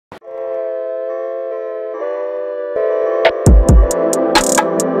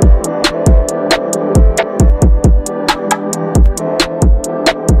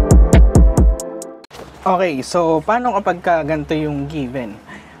Okay, so paano kapag ganito yung given?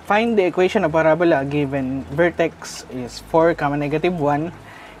 Find the equation of parabola given vertex is 4, negative 1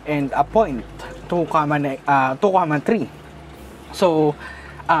 and a point 2, 3. So,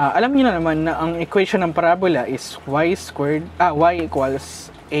 alam niyo na naman na ang equation ng parabola is y equals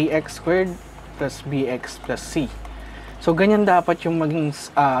ax squared plus bx plus c. So, ganyan dapat yung maging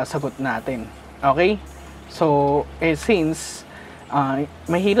sagot natin. Okay? So, since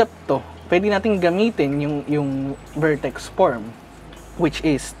mahirap to, pwede natin gamitin yung vertex form, which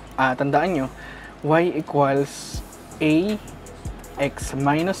is, tandaan nyo, y equals ax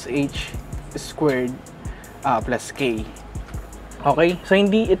minus h squared plus k. Okay? So,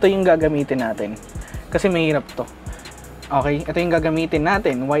 hindi ito yung gagamitin natin. Kasi mahirap to. Okay? Ito yung gagamitin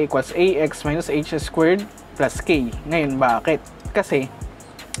natin. Y equals ax minus h squared plus k. Ngayon, bakit? Kasi,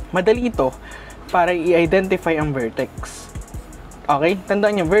 madali ito para i-identify ang vertex. Okay?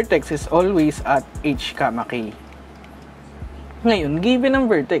 Tandaan nyo, vertex is always at h, k. Ngayon, given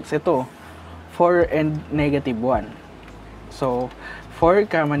ang vertex, ito, 4 and negative 1. So, 4,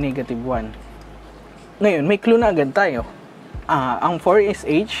 negative 1. Ngayon, may clue na agad tayo. Ang 4 is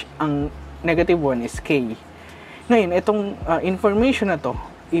h, ang negative 1 is k. Ngayon, itong information na to,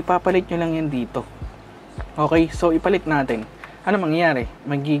 ipapalit nyo lang yan dito. Okay? So, ipalit natin. Ano mangyayari?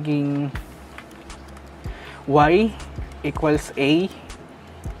 Magiging y equals a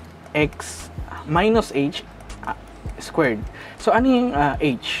x minus h squared. So, ano yung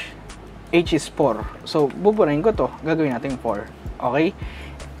h? H is 4. So, buburahin ko to. Gagawin natin 4. Okay?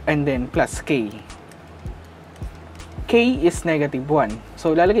 And then, plus k. K is negative 1.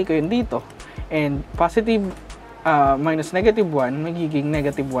 So, lalagay ko yun dito. And, positive minus negative 1, magiging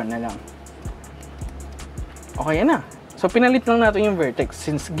negative 1 na lang. Okay na. So, pinalit lang natin yung vertex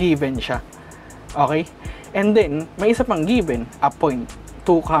since given siya. Okay? And then, may isa pang given, a point,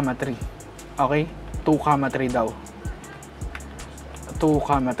 2, 3. Okay? 2, 3 daw. 2,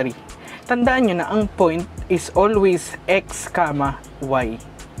 3. Tandaan nyo na ang point is always x, y.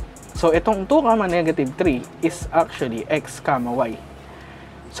 So, itong 2, negative 3 is actually x, y.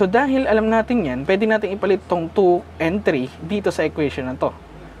 So, dahil alam natin yan, pwede natin ipalit tong 2 and 3 dito sa equation na to.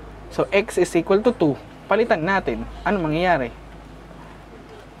 So, x is equal to 2. Palitan natin. Ano mangyayari?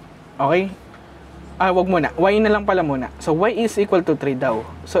 Okay? Wag muna. Y na lang pala muna. So, y is equal to 3 daw.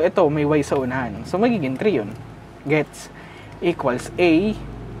 So, ito, may y sa unahan. So, magiging 3 yun. Gets equals a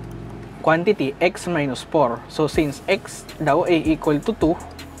quantity x minus 4. So, since x daw ay equal to 2,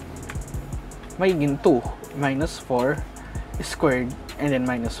 magiging 2 minus 4 squared and then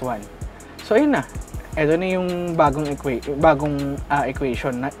minus 1. So, ayun na. Ito na yung bagong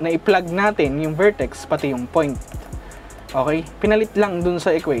equation. Na i-plug natin yung vertex pati yung point. Okay? Pinalit lang dun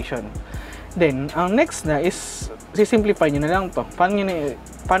sa equation. Then, ang next na is, sisimplify nyo na lang to. Paano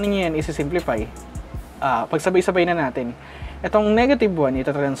nyo yan isi-simplify? Pagsabay-sabay na natin. Itong negative 1,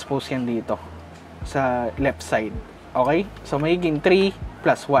 ita-transpose yan dito. Sa left side. Okay? So, magiging 3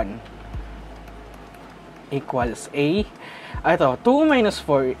 plus 1 equals a. Ito, 2 minus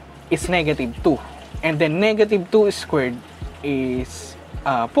 4 is negative 2. And then, negative 2 squared is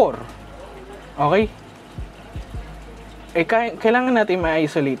 4. Okay? Kailangan natin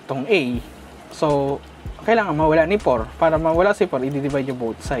ma-isolate tong a. So, kailangan mawala ni 4. Para mawala si 4, i-divide yung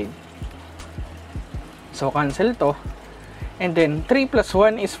both side. So, cancel to. And then, 3 plus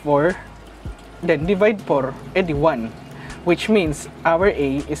 1 is 4. Then, divide 4, edi 1. Which means, our a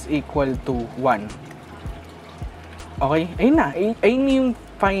is equal to 1. Okay? Ayun na. Ayun yung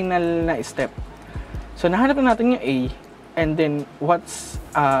final na step. So, nahanap natin yung a. And then, what's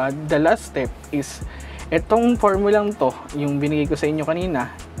the last step is, itong formulang to, yung binigay ko sa inyo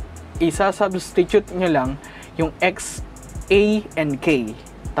kanina, isa-substitute nyo lang yung x, a, and k.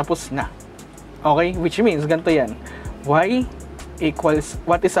 Tapos na. Okay? Which means, ganito yan. Y equals,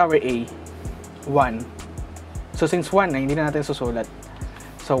 what is our a? 1. So, since 1 na, hindi na natin susulat.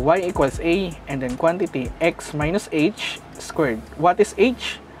 So, y equals a, and then quantity, x minus h squared. What is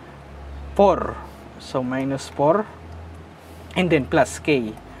h? 4. So, minus 4. And then, plus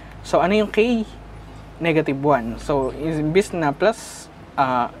k. So, ano yung k? Negative 1. So, imbis na plus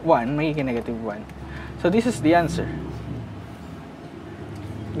 1, magiging negative 1. So, this is the answer.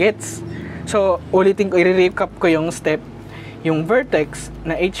 Gets? So, ulitin ko, i-recap ko yung step. Yung vertex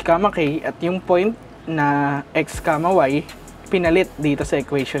na h, k at yung point na x, y, pinalit dito sa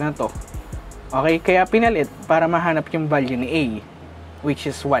equation na to. Okay? Kaya pinalit para mahanap yung value ni a, which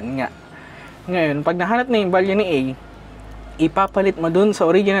is 1 nga. Ngayon, pag nahanap na yung value ni a, ipapalit mo dun sa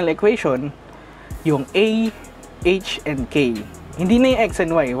original equation yung a, h, and k. Hindi na yung x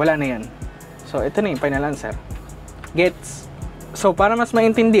and y, wala na yan. So, ito na yung final answer. Gets? So, para mas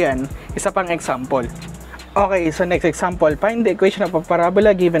maintindihan, isa pang example. Okay, so next example, find the equation of a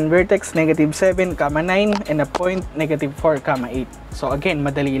parabola given vertex negative 7, 9 and a point negative 4, 8. So again,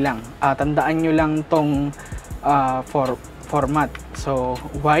 madali lang. Tandaan nyo lang tong format. So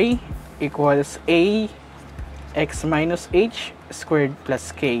y equals a x minus h squared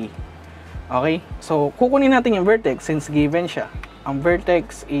plus k. Okay, so kukunin natin yung vertex since given siya. Ang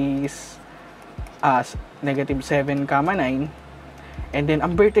vertex is negative 7, 9 and then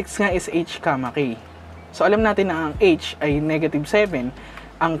ang vertex nga is h, k. So, alam natin na ang h ay negative 7,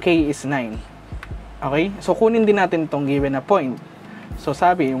 ang k is 9. Okay? So, kunin din natin itong given na point. So,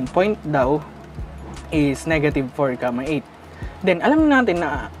 sabi, yung point daw is negative 4, 8. Then, alam natin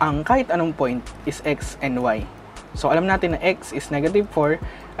na ang kahit anong point is x and y. So, alam natin na x is negative 4,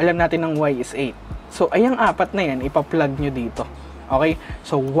 alam natin ng y is 8. So, ayang apat na yan, ipa-plug nyo dito. Okay?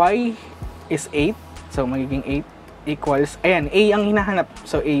 So, y is 8. So, magiging 8 equals, ayan, a ang hinahanap.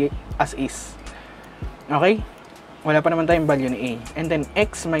 So, a as is. Okay? Wala pa naman tayong value ni a. And then,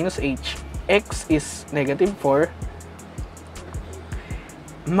 x minus h. X is negative 4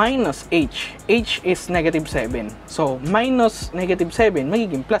 minus h. H is negative 7. So, minus negative 7,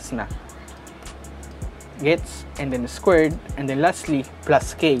 magiging plus na. Gets? And then squared. And then lastly,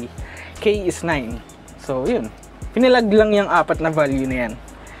 plus k. K is 9. So, yun. Pinilag lang yung apat na value na yan.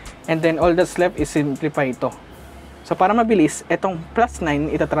 And then, all that's left is simplify ito. So, para mabilis, itong plus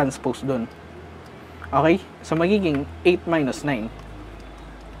 9, ita-transpose dun. Okay? So, magiging 8 minus 9.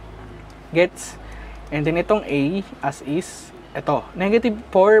 Gets? And then, itong a as is, ito. Negative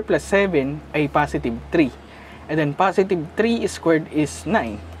 4 plus 7 ay positive 3. And then, positive 3 squared is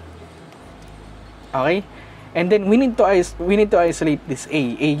 9. Okay? And then, we need to isolate this a.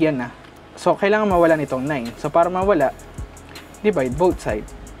 A yan na. So, kailangan mawala nitong 9. So, para mawala, divide both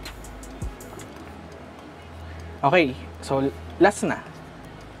sides. Okay. So, last na.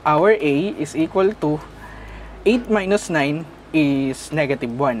 Our a is equal to 8 minus 9 is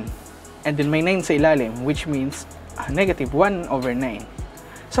negative 1. And then may 9 sa ilalim, which means negative 1 over 9.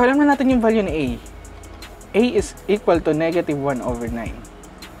 So, alam na natin yung value ni a. A is equal to negative 1 over 9.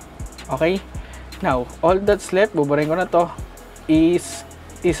 Okay? Now, all that's left, buburin ko na to, is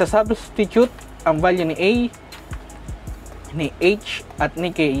isa-substitute ang value ni a, ni h, at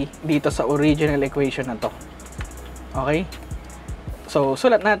ni k dito sa original equation na to. Okay? So,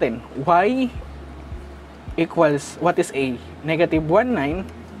 sulat natin, y equals, what is a? Negative 1, 9.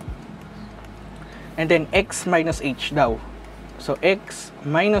 And then, x minus h daw. So, x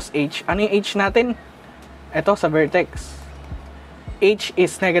minus h. Ano yung h natin? Ito, sa vertex. H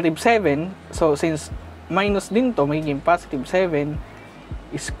is negative 7. So, since minus din to, magiging positive 7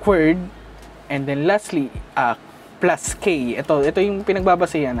 squared. And then, lastly, plus k. Ito yung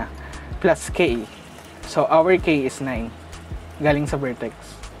pinagbabasehan na. Plus k. So, our k is 9. Galing sa vertex.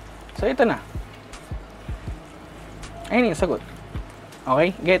 So, ito na. Ayun yung sagot.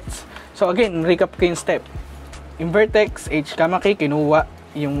 Okay? Gets? So, again, recap ko yung step. Yung vertex, h, k, kinuha.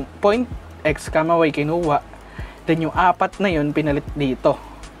 Yung point, x, y, kinuha. Then, yung apat na yun, pinalit dito.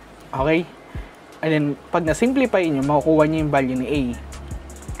 Okay? And then, pag na-simplify nyo, makukuha nyo yung value ni a.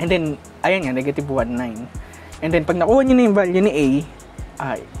 And then, ayan nga, negative 1, 9. And then, pag nakuha nyo na yung value ni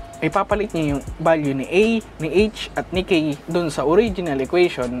a, ipapalit niyo yung value ni a, ni h, at ni k dun sa original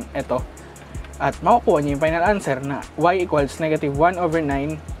equation, ito. At makukuha niyo yung final answer na y equals negative 1 over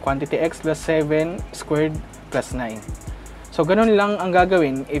 9 quantity x plus 7 squared plus 9. So, ganun lang ang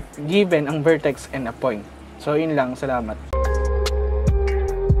gagawin if given ang vertex and a point. So, yun lang. Salamat.